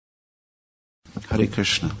Hare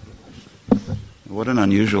Krishna. What an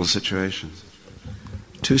unusual situation.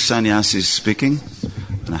 2 sannyasis speaking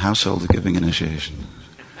and a householder giving initiation.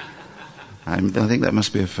 I think that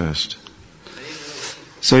must be a first.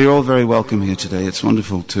 So you're all very welcome here today. It's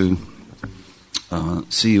wonderful to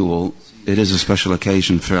see you all. It is a special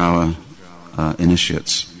occasion for our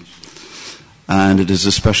initiates. And it is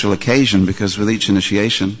a special occasion because with each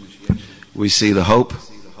initiation we see the hope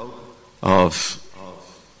of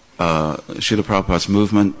Srila Prabhupada's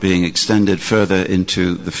movement being extended further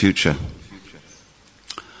into the future.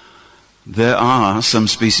 There are some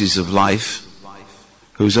species of life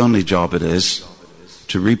whose only job it is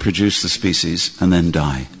to reproduce the species and then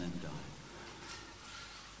die.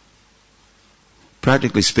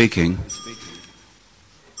 Practically speaking,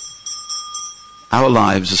 our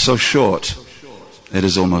lives are so short, it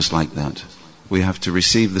is almost like that. We have to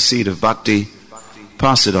receive the seed of bhakti,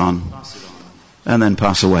 pass it on, and then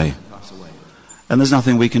pass away. And there's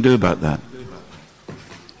nothing we can do about that.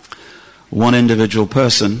 One individual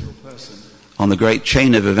person on the great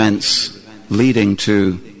chain of events leading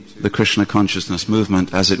to the Krishna consciousness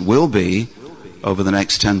movement as it will be over the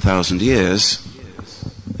next 10,000 years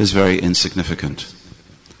is very insignificant.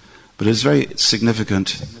 But it is very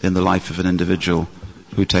significant in the life of an individual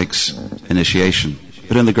who takes initiation.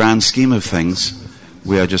 But in the grand scheme of things,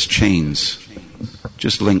 we are just chains,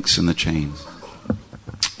 just links in the chain.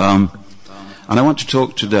 And I want to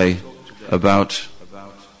talk today about...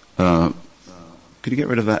 could you get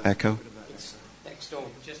rid of that echo? Next door,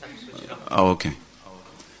 just have to switch it on. Oh, okay.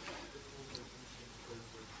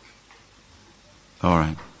 All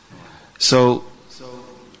right. So,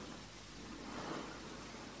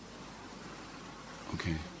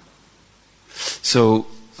 okay. So,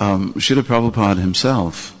 Srila Prabhupada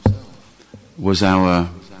himself was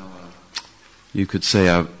you could say,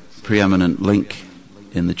 our preeminent link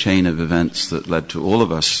in the chain of events that led to all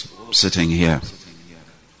of us sitting here.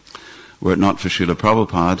 Were it not for Srila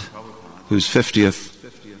Prabhupada, whose 50th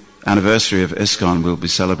anniversary of ISKCON we'll be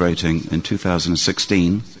celebrating in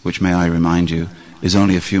 2016, which, may I remind you, is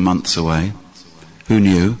only a few months away. Who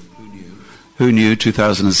knew? Who knew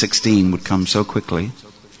 2016 would come so quickly?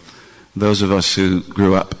 Those of us who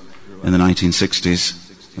grew up in the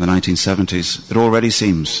 1960s, the 1970s, it already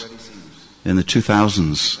seems in the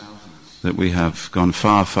 2000s that we have gone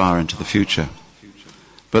far, far into the future.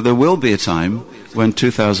 But there will be a time when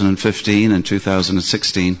 2015 and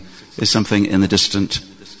 2016 is something in the distant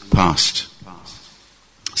past.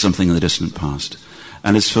 Something in the distant past.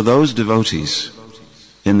 And it's for those devotees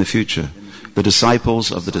in the future, the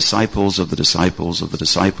disciples of the disciples of the disciples of the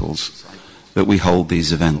disciples, that we hold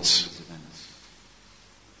these events.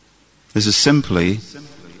 This is simply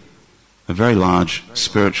a very large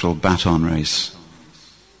spiritual baton race.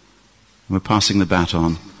 We're passing the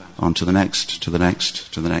baton on to the next, to the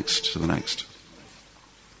next, to the next, to the next.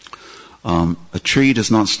 A tree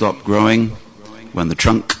does not stop growing when the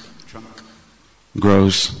trunk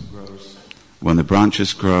grows, when the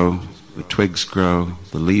branches grow, the twigs grow,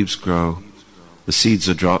 the leaves grow, the seeds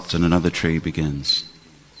are dropped and another tree begins.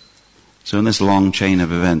 So in this long chain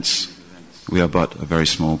of events, we are but a very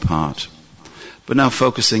small part. But now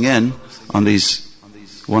focusing in on these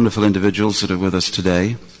wonderful individuals that are with us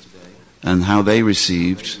today and how they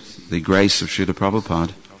received the grace of Srila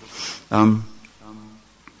Prabhupada,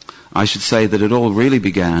 I should say that it all really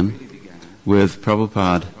began with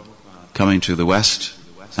Prabhupada coming to the West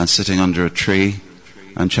and sitting under a tree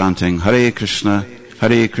and chanting Hare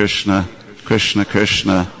Krsna, Krishna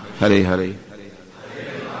Krishna, Hare Hare.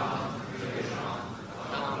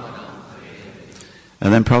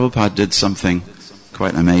 And then Prabhupada did something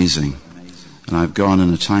quite amazing. And I've gone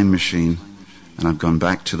in a time machine and I've gone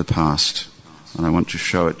back to the past. And I want to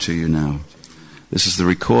show it to you now. This is the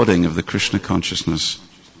recording of the Krishna Consciousness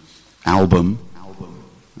album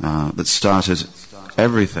that started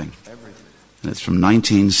everything. And it's from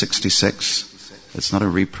 1966. It's not a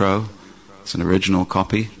repro. It's an original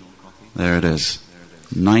copy. There it is.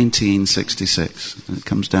 1966. And it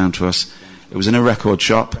comes down to us. It was in a record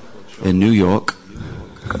shop in New York.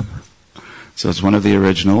 So it's one of the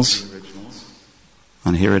originals.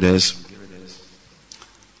 And here it is.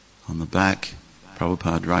 On the back,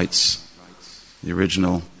 Prabhupada writes the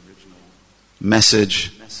original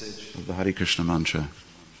message of the Hare Krishna mantra.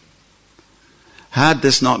 Had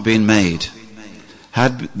this not been made,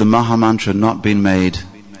 had the Maha Mantra not been made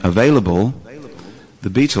available, the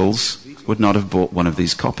Beatles would not have bought one of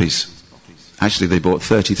these copies. Actually, they bought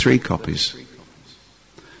 33 copies.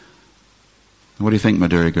 What do you think,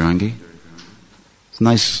 Madhuri Garangi? It's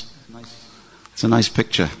nice. It's a nice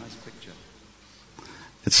picture.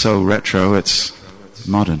 It's so retro, it's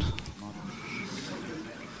modern.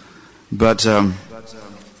 But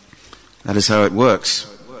that is how it works.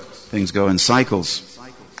 Things go in cycles.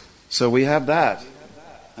 So we have that.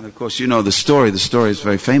 And of course, you know the story. The story is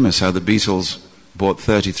very famous, how the Beatles bought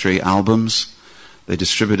 33 albums. They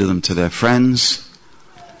distributed them to their friends.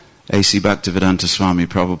 A.C. Bhaktivedanta Swami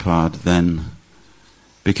Prabhupada then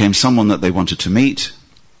became someone that they wanted to meet.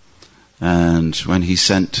 And when he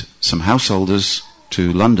sent some householders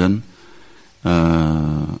to London,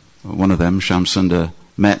 one of them, Shamsundar,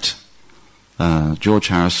 met George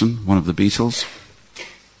Harrison, one of the Beatles.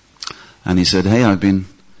 And he said, "Hey, I've been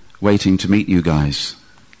waiting to meet you guys.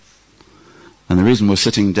 And the reason we're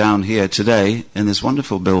sitting down here today in this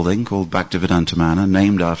wonderful building called Bhaktivedanta Manor,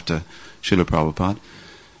 named after Srila Prabhupada,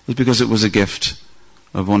 is because it was a gift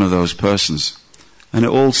of one of those persons." And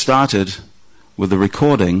it all started with the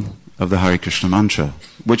recording of the Hare Krishna mantra,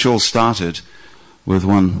 which all started with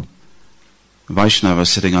one Vaisnava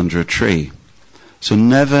sitting under a tree. So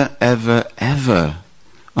never, ever, ever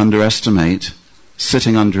underestimate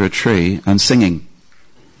sitting under a tree and singing.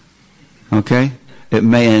 Okay? It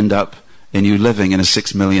may end up in you living in a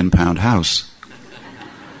 £6 million house.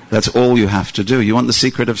 That's all you have to do. You want the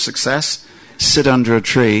secret of success? Sit under a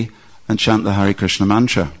tree and chant the Hare Krishna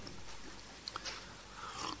mantra.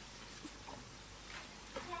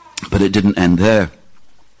 But it didn't end there.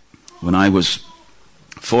 When I was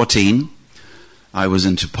 14, I was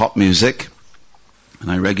into pop music,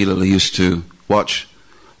 and I regularly used to watch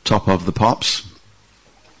Top of the Pops.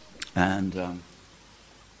 And in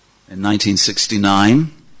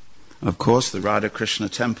 1969, of course, the Radha Krishna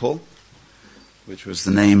Temple, which was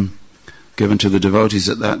the name given to the devotees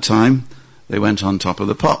at that time, they went on Top of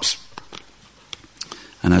the Pops.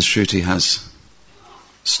 And as Shruti has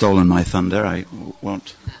stolen my thunder, I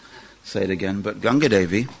won't say it again, but Ganga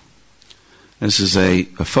Devi, this is a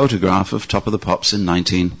photograph of Top of the Pops in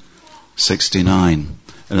 1969.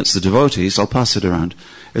 And it's the devotees, I'll pass it around,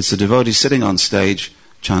 it's the devotees sitting on stage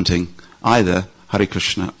chanting either Hare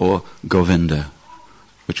Krishna or Govinda,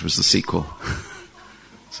 which was the sequel.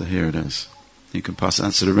 So here it is. You can pass it.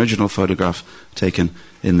 That's an original photograph taken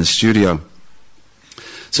in the studio.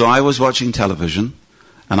 So I was watching television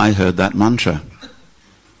and I heard that mantra.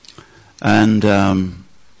 And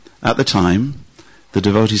at the time, the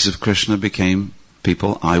devotees of Krishna became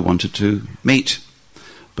people I wanted to meet.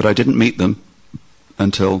 But I didn't meet them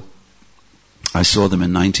until I saw them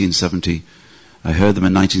in 1970. I heard them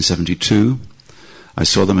in 1972. I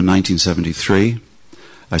saw them in 1973.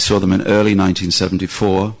 I saw them in early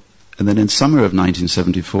 1974. And then in summer of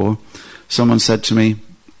 1974, someone said to me,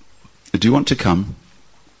 "Do you want to come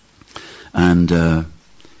and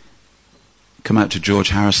come out to George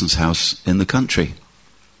Harrison's house in the country?"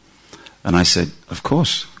 And I said, "Of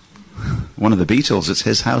course. One of the Beatles, it's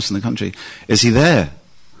his house in the country. Is he there?"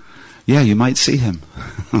 "Yeah, you might see him."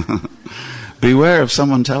 Beware of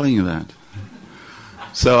someone telling you that.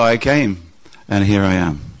 So I came, and here I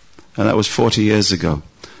am. And that was 40 years ago.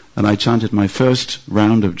 And I chanted my first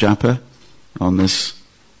round of japa on this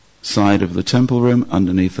side of the temple room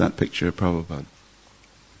underneath that picture of Prabhupada.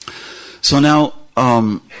 So now,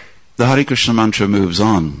 the Hare Krishna mantra moves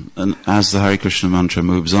on. And as the Hare Krishna mantra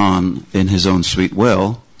moves on in his own sweet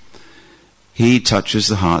will, he touches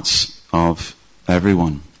the hearts of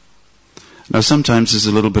everyone. Now sometimes there's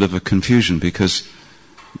a little bit of a confusion because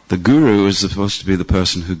the guru is supposed to be the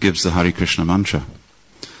person who gives the Hare Krishna mantra.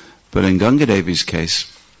 But in Ganga Devi's case,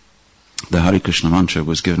 the Hare Krishna mantra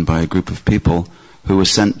was given by a group of people who were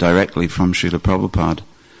sent directly from Srila Prabhupada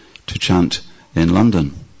to chant in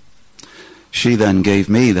London. She then gave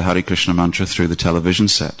me the Hare Krishna mantra through the television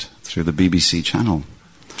set, through the BBC channel.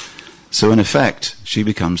 So in effect, she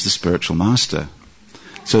becomes the spiritual master.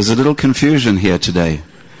 So there's a little confusion here today.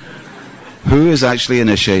 Who is actually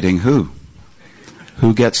initiating who?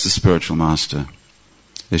 Who gets the spiritual master?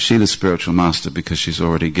 Is she the spiritual master because she's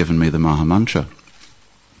already given me the Maha Mantra?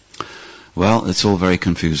 Well, it's all very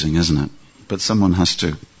confusing, isn't it? But someone has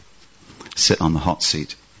to sit on the hot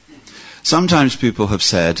seat. Sometimes people have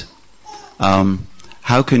said,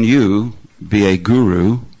 how can you be a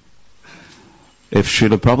guru if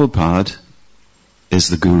Srila Prabhupada is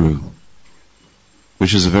the guru?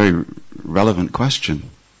 Which is a very relevant question.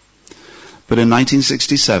 But in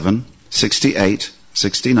 1967, 68,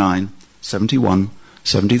 69, 71,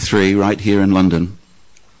 73, right here in London,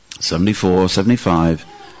 74, 75,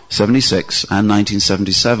 76, and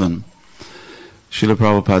 1977, Srila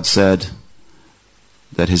Prabhupada said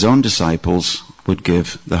that his own disciples would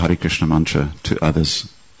give the Hare Krishna mantra to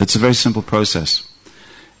others. It's a very simple process.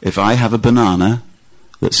 If I have a banana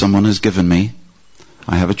that someone has given me,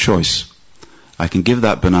 I have a choice. I can give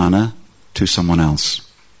that banana to someone else.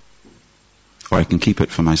 or I can keep it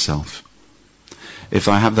for myself. If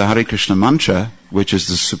I have the Hare Krishna mantra, which is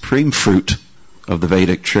the supreme fruit of the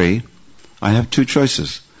Vedic tree, I have two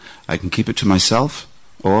choices. I can keep it to myself,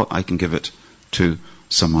 or I can give it to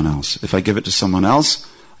someone else. If I give it to someone else,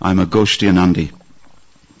 I'm a Goshtianandi.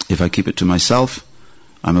 If I keep it to myself,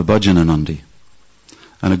 I'm a Bhajananandi.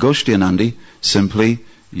 And a Goshtianandi simply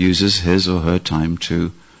uses his or her time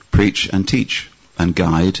to preach and teach and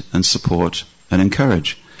guide and support and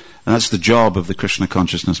encourage. And that's the job of the Krishna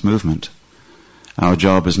consciousness movement. Our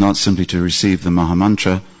job is not simply to receive the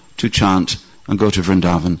Mahamantra, to chant and go to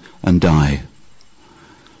Vrindavan and die.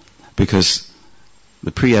 Because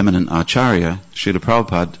the preeminent Acharya, Srila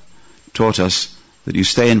Prabhupada, taught us that you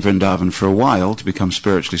stay in Vrindavan for a while to become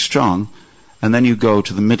spiritually strong, and then you go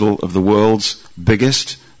to the middle of the world's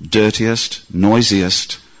biggest, dirtiest,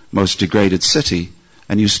 noisiest, most degraded city,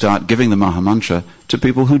 and you start giving the Mahamantra to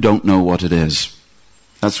people who don't know what it is.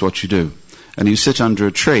 That's what you do. And you sit under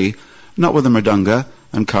a tree, not with a mridanga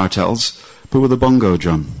and kartals, but with a bongo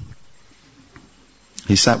drum.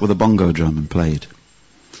 He sat with a bongo drum and played.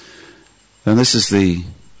 And this is the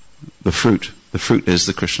fruit. The fruit is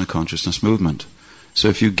the Krishna consciousness movement. So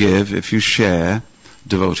if you give, if you share,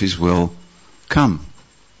 devotees will come.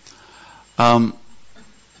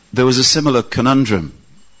 There was a similar conundrum.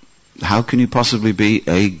 How can you possibly be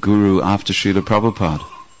a guru after Srila Prabhupada?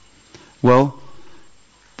 Well,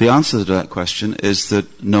 the answer to that question is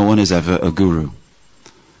that no one is ever a guru.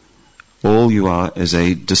 All you are is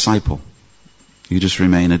a disciple. You just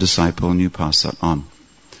remain a disciple and you pass that on.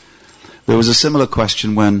 There was a similar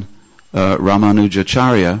question when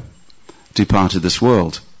Ramanujacharya departed this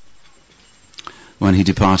world. When he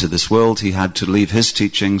departed this world, he had to leave his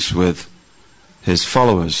teachings with his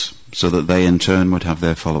followers, so that they in turn would have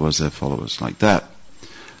their followers, like that.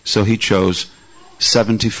 So he chose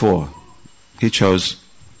 74. He chose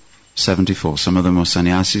 74. Some of them were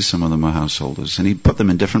sannyasis, some of them were householders. And he put them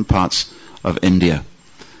in different parts of India.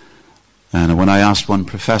 And when I asked one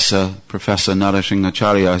professor, Professor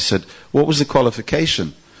Narasingacharya, I said, what was the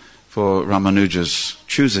qualification for Ramanuja's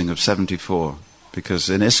choosing of 74? Because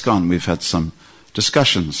in ISKCON we've had some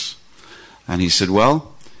discussions. And he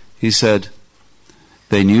said,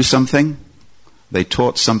 they knew something, they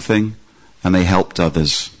taught something, and they helped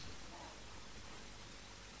others.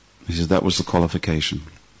 He said that was the qualification.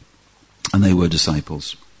 And they were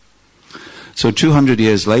disciples. So 200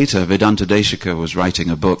 years later, Vedanta Deshika was writing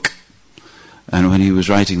a book. And when he was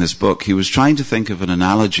writing this book, he was trying to think of an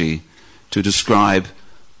analogy to describe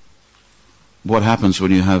what happens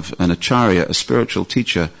when you have an acharya, a spiritual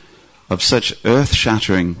teacher, of such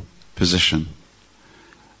earth-shattering position,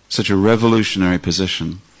 such a revolutionary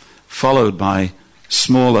position, followed by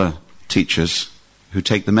smaller teachers who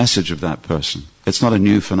take the message of that person. It's not a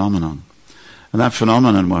new phenomenon. And that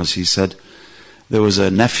phenomenon was, he said, there was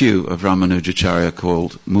a nephew of Ramanujacharya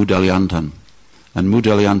called Mudalyantan. And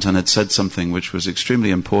Mudalyantan had said something which was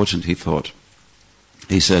extremely important, he thought.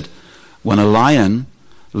 He said, when a lion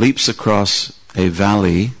leaps across a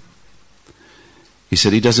valley, he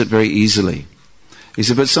said he does it very easily. He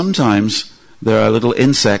said, but sometimes there are little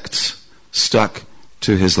insects stuck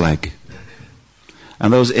to his leg.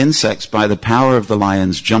 And those insects, by the power of the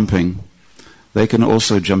lion's jumping, they can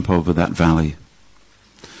also jump over that valley.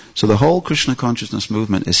 So the whole Krishna consciousness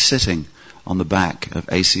movement is sitting on the back of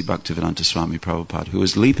A.C. Bhaktivedanta Swami Prabhupada, who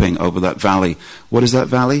is leaping over that valley. What is that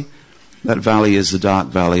valley? That valley is the dark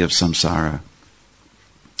valley of samsara.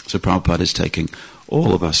 So Prabhupada is taking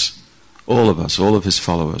all of us, all of his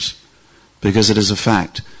followers, because it is a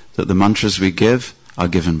fact that the mantras we give are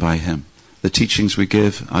given by him. The teachings we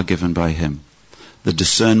give are given by him. The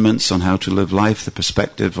discernments on how to live life, the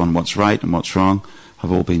perspective on what's right and what's wrong,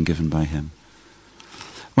 have all been given by him.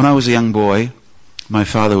 When I was a young boy, my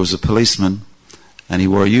father was a policeman, and he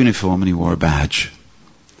wore a uniform and he wore a badge.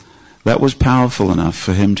 That was powerful enough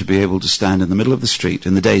for him to be able to stand in the middle of the street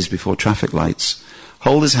in the days before traffic lights,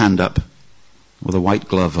 hold his hand up with a white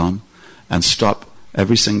glove on, and stop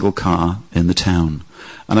every single car in the town.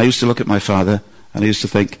 And I used to look at my father, and I used to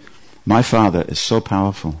think, my father is so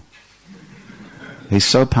powerful. He's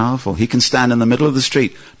so powerful. He can stand in the middle of the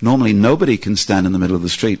street. Normally nobody can stand in the middle of the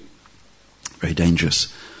street. Very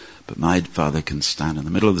dangerous. But my father can stand in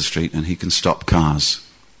the middle of the street and he can stop cars.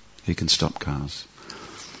 He can stop cars.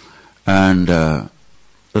 And a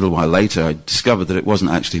little while later I discovered that it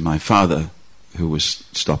wasn't actually my father who was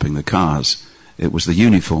stopping the cars. It was the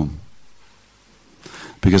uniform.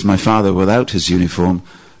 Because my father, without his uniform,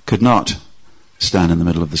 could not stand in the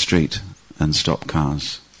middle of the street and stop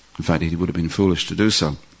cars. In fact, he would have been foolish to do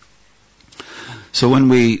so. So when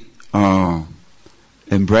we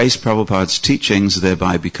embrace Prabhupada's teachings,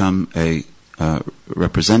 thereby become a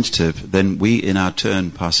representative, then we in our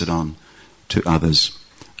turn pass it on to others.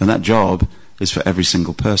 And that job is for every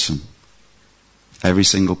single person. Every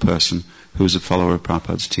single person who is a follower of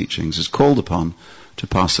Prabhupada's teachings is called upon to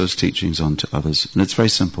pass those teachings on to others. And it's very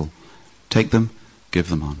simple. Take them, give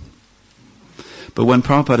them on. But when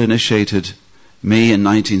Prabhupada initiated me in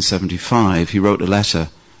 1975, he wrote a letter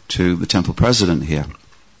to the temple president here.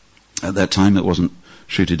 At that time it wasn't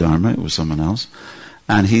Shruti Dharma, it was someone else.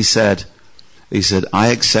 And he said, I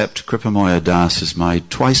accept Kripamoya Das as my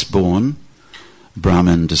twice-born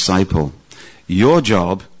Brahmin disciple. Your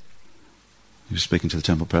job, he was speaking to the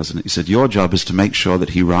temple president, he said, your job is to make sure that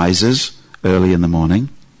he rises early in the morning,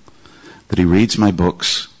 that he reads my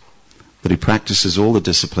books, that he practices all the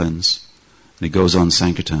disciplines, and he goes on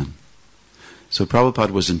Sankirtan. So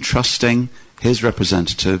Prabhupada was entrusting his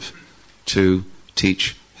representative to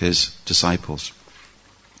teach his disciples.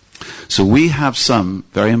 So we have some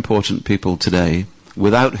very important people today,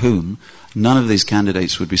 without whom none of these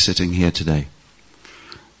candidates would be sitting here today.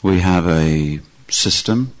 We have a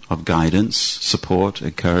system of guidance, support,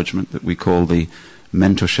 encouragement that we call the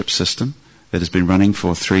mentorship system. It has been running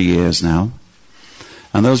for 3 years now.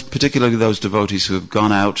 And particularly those devotees who have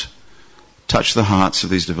gone out, touched the hearts of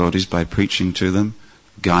these devotees by preaching to them,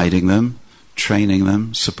 guiding them, training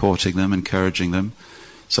them, supporting them, encouraging them.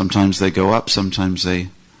 Sometimes they go up, sometimes they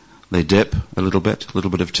dip a little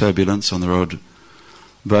bit of turbulence on the road.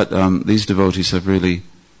 But these devotees have really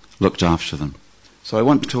looked after them. So I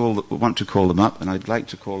want to call them up, and I'd like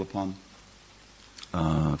to call upon,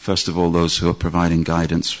 first of all, those who are providing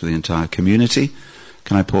guidance for the entire community.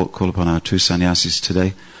 Can I call upon our two sannyasis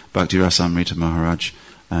today, Bhakti Rasamrita Maharaj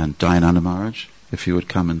and Dayananda Maharaj, if you would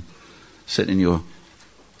come and sit in your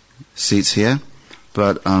seats here.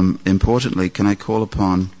 But importantly, can I call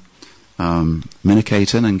upon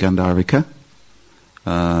Minikatan and Gandharvika?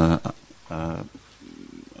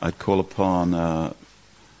 I'd call upon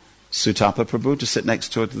Sutapa Prabhu to sit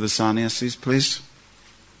next to the sannyasis, please.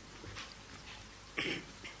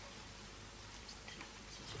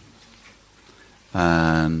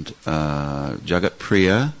 And Jagat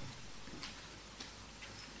Priya.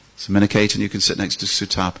 So Minikatan, you can sit next to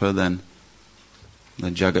Sutapa, then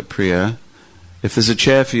Jagat Priya. If there's a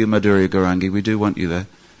chair for you, Madhurya Gaurangi, we do want you there.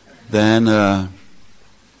 Then,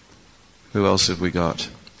 who else have we got?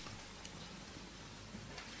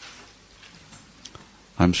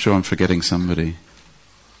 I'm sure I'm forgetting somebody.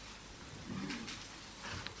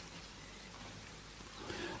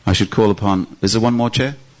 I should call upon, is there one more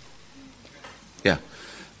chair? Yeah.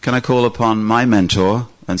 Can I call upon my mentor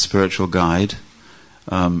and spiritual guide,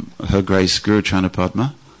 Her Grace Guru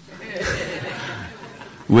Chanapadma,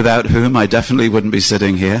 without whom I definitely wouldn't be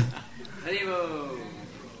sitting here.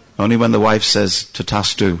 Only when the wife says,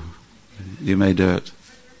 Tatastu, you may do it.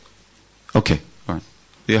 Okay, all right.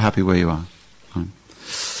 You're happy where you are. Fine.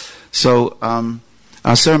 So,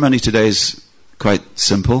 our ceremony today is quite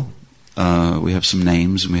simple. We have some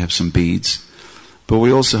names and we have some beads. But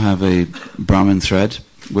we also have a Brahmin thread,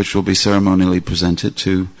 which will be ceremonially presented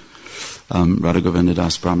to Radha Govinda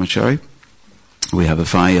Das Brahmachari. We have a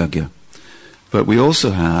fire yagya. But we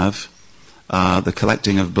also have the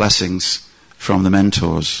collecting of blessings from the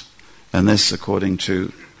mentors. And this, according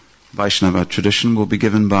to Vaisnava tradition, will be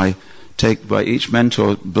given by each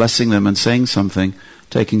mentor blessing them and saying something,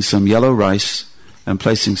 taking some yellow rice and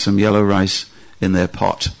placing some yellow rice in their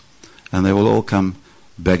pot. And they will all come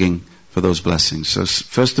begging for those blessings. So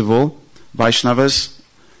first of all, Vaishnavas,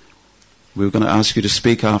 we're going to ask you to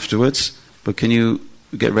speak afterwards, but can you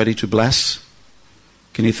get ready to bless?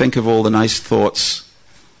 Can you think of all the nice thoughts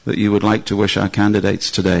that you would like to wish our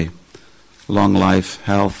candidates today? Long life,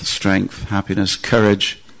 health, strength, happiness,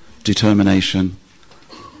 courage, determination,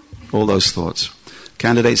 all those thoughts.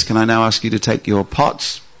 Candidates, can I now ask you to take your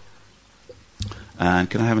pots? And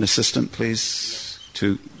can I have an assistant, please?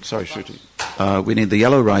 Sorry, Shruti. We need the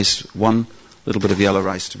yellow rice, one little bit of yellow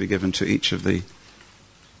rice to be given to each of the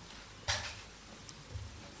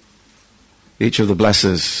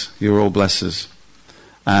blessers. You're all blessers.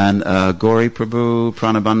 And Gauri Prabhu,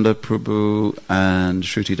 Pranabandha Prabhu, and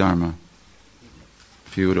Shruti Dharma.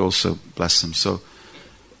 If you would also bless them. So,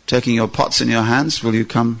 taking your pots in your hands, will you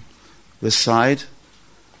come this side?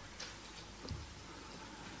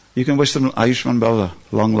 You can wish them Ayushman Bhava,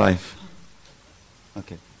 long life.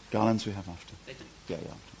 Okay. Garlands we have after. Yeah.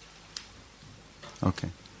 Okay.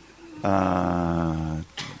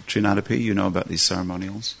 Trinadapi, you know about these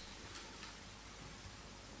ceremonials.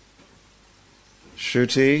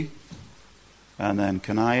 Shruti, and then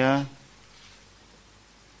Kanaya.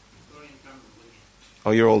 Oh,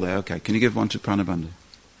 you're all there. Okay. Can you give one to Pranabandha?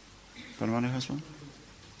 Pranabandha has one?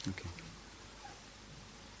 Okay.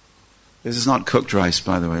 This is not cooked rice,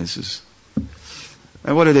 by the way. This is...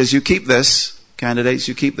 And what it is, you keep this, candidates,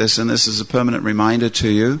 you keep this, and this is a permanent reminder to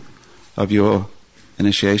you of your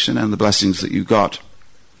initiation and the blessings that you got.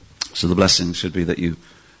 So the blessing should be that you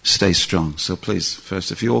stay strong. So please,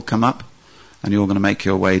 first, if you all come up, and you're all going to make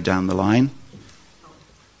your way down the line.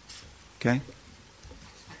 Okay?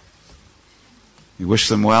 You wish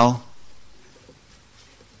them well.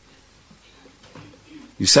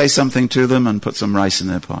 You say something to them and put some rice in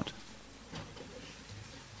their pot.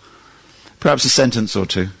 Perhaps a sentence or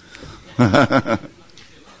two.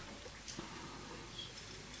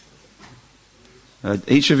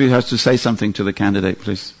 Each of you has to say something to the candidate,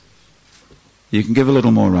 please. You can give a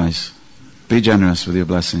little more rice. Be generous with your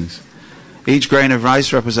blessings. Each grain of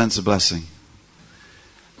rice represents a blessing.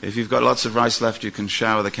 If you've got lots of rice left, you can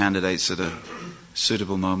shower the candidates at a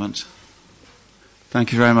suitable moment.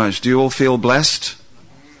 Thank you very much. Do you all feel blessed?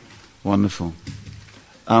 Wonderful.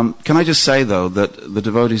 Can I just say, though, that the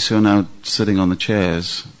devotees who are now sitting on the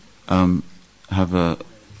chairs have a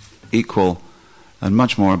equal and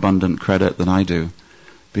much more abundant credit than I do,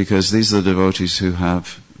 because these are the devotees who have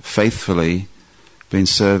faithfully been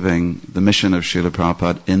serving the mission of Srila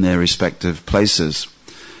Prabhupada in their respective places.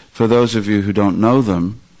 For those of you who don't know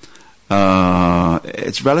them,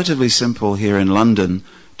 it's relatively simple here in London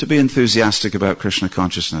to be enthusiastic about Krishna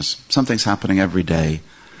consciousness. Something's happening every day.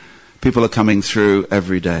 People are coming through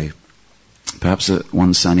every day. Perhaps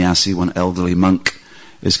one sannyasi, one elderly monk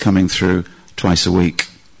is coming through twice a week.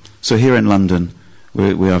 So here in London,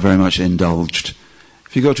 we are very much indulged.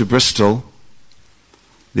 If you go to Bristol,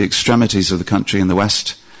 the extremities of the country in the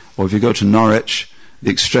west, or if you go to Norwich, the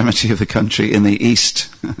extremity of the country in the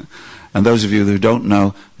east. And those of you who don't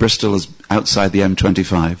know, Bristol is outside the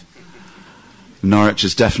M25. Norwich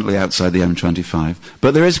is definitely outside the M25.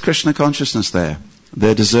 But there is Krishna consciousness there.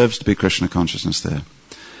 There deserves to be Krishna consciousness there.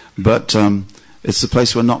 But it's a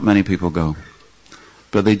place where not many people go.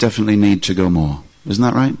 But they definitely need to go more. Isn't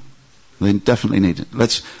that right? They definitely need it.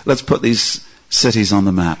 Let's put these cities on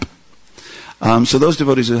the map. So those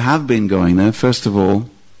devotees who have been going there, first of all,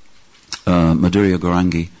 Madhurya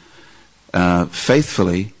Gaurangi,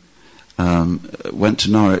 faithfully went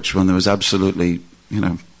to Norwich when there was absolutely,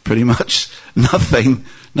 pretty much nothing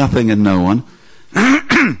and no one.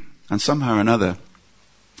 And somehow or another,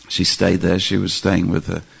 she stayed there. She was staying with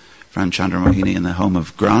her friend Chandra Mohini in the home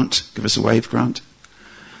of Grant. Give us a wave, Grant.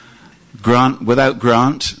 Grant. Without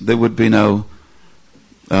Grant, there would be no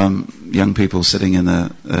young people sitting in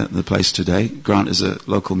the place today. Grant is a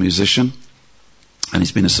local musician, and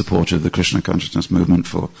he's been a supporter of the Krishna consciousness movement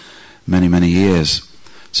for many, many years.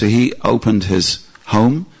 So he opened his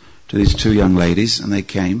home to these two young ladies, and they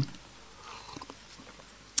came,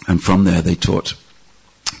 and from there they taught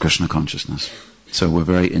Krishna consciousness. So we're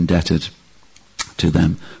very indebted to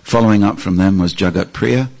them. Following up from them was Jagat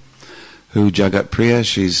Priya,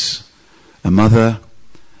 she's a mother,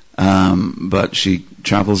 but she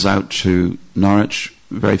travels out to Norwich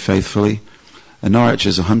very faithfully. And Norwich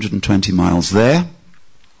is 120 miles there,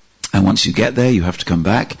 and once you get there, you have to come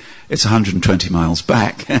back. It's 120 miles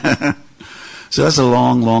back. So that's a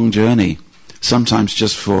long, long journey, sometimes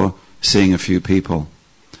just for seeing a few people.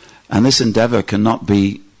 And this endeavor cannot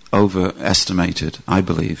be overestimated, I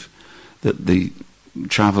believe, that the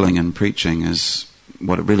traveling and preaching is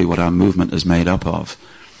what our movement is made up of.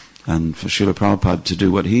 And for Srila Prabhupada to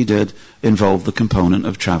do what he did involved the component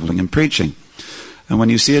of traveling and preaching. And when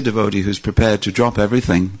you see a devotee who's prepared to drop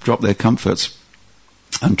everything, drop their comforts,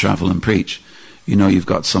 and travel and preach, you know you've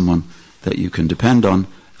got someone that you can depend on,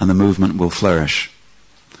 and the movement will flourish.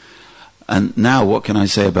 And now what can I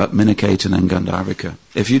say about Miniketan and Gandharvika?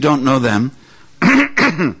 If you don't know them,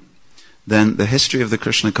 then the history of the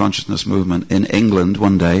Krishna consciousness movement in England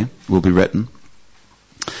one day will be written.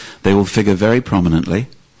 They will figure very prominently,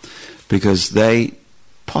 because they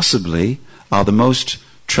possibly are the most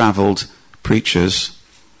travelled preachers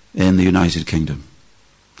in the United Kingdom.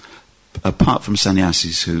 Apart from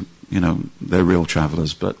sannyasis who, they're real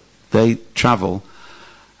travellers, but they travel.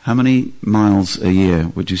 How many miles a year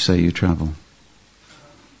would you say you travel?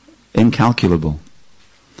 Incalculable.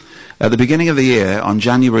 At the beginning of the year, on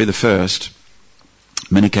January the 1st,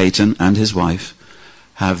 Miniketan and his wife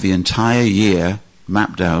have the entire year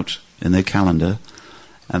mapped out in their calendar,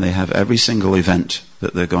 and they have every single event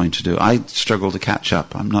that they're going to do. I struggle to catch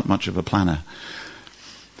up. I'm not much of a planner,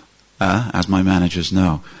 as my managers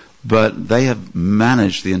know. But they have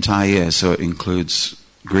managed the entire year, so it includes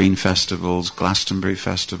green festivals, Glastonbury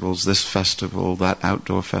festivals, this festival, that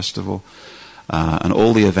outdoor festival, and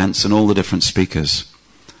all the events and all the different speakers.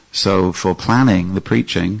 So for planning the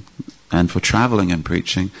preaching and for traveling and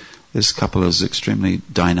preaching, this couple is extremely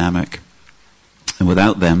dynamic And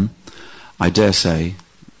without them, I dare say,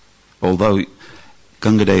 although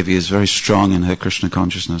Ganga Devi is very strong in her Krishna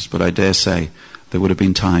consciousness, but I dare say there would have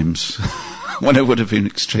been times when it would have been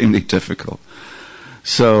extremely difficult.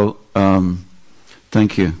 So,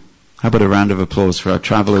 thank you. How about a round of applause for our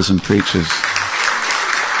travelers and preachers?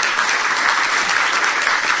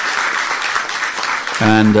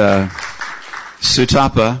 And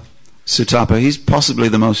Sutapa, he's possibly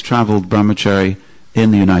the most traveled brahmachari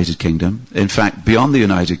in the United Kingdom. In fact, beyond the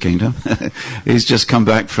United Kingdom. He's just come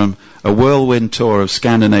back from a whirlwind tour of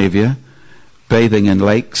Scandinavia, bathing in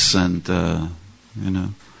lakes and,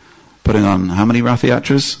 putting on how many Rath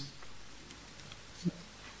Yatras?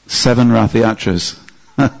 7 Rath Yatras.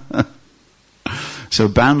 So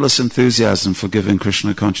boundless enthusiasm for giving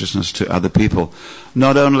Krishna consciousness to other people.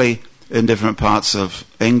 Not only in different parts of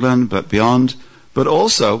England, but beyond, but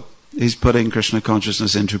also he's putting Krishna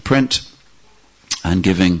consciousness into print and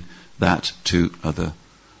giving that to other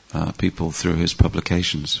people through his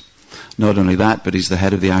publications. Not only that, but he's the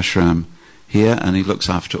head of the ashram here, and he looks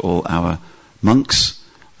after all our monks.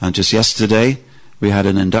 And just yesterday, we had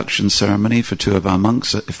an induction ceremony for 2 of our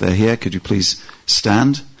monks. If they're here, could you please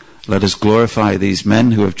stand? Let us glorify these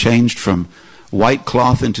men who have changed from white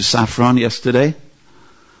cloth into saffron yesterday,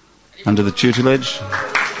 under the tutelage.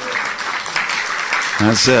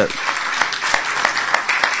 That's it.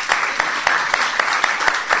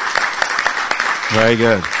 Very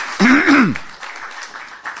good.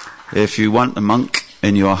 If you want a monk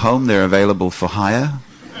in your home, they're available for hire.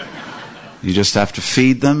 You just have to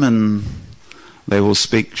feed them and they will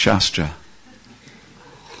speak Shastra.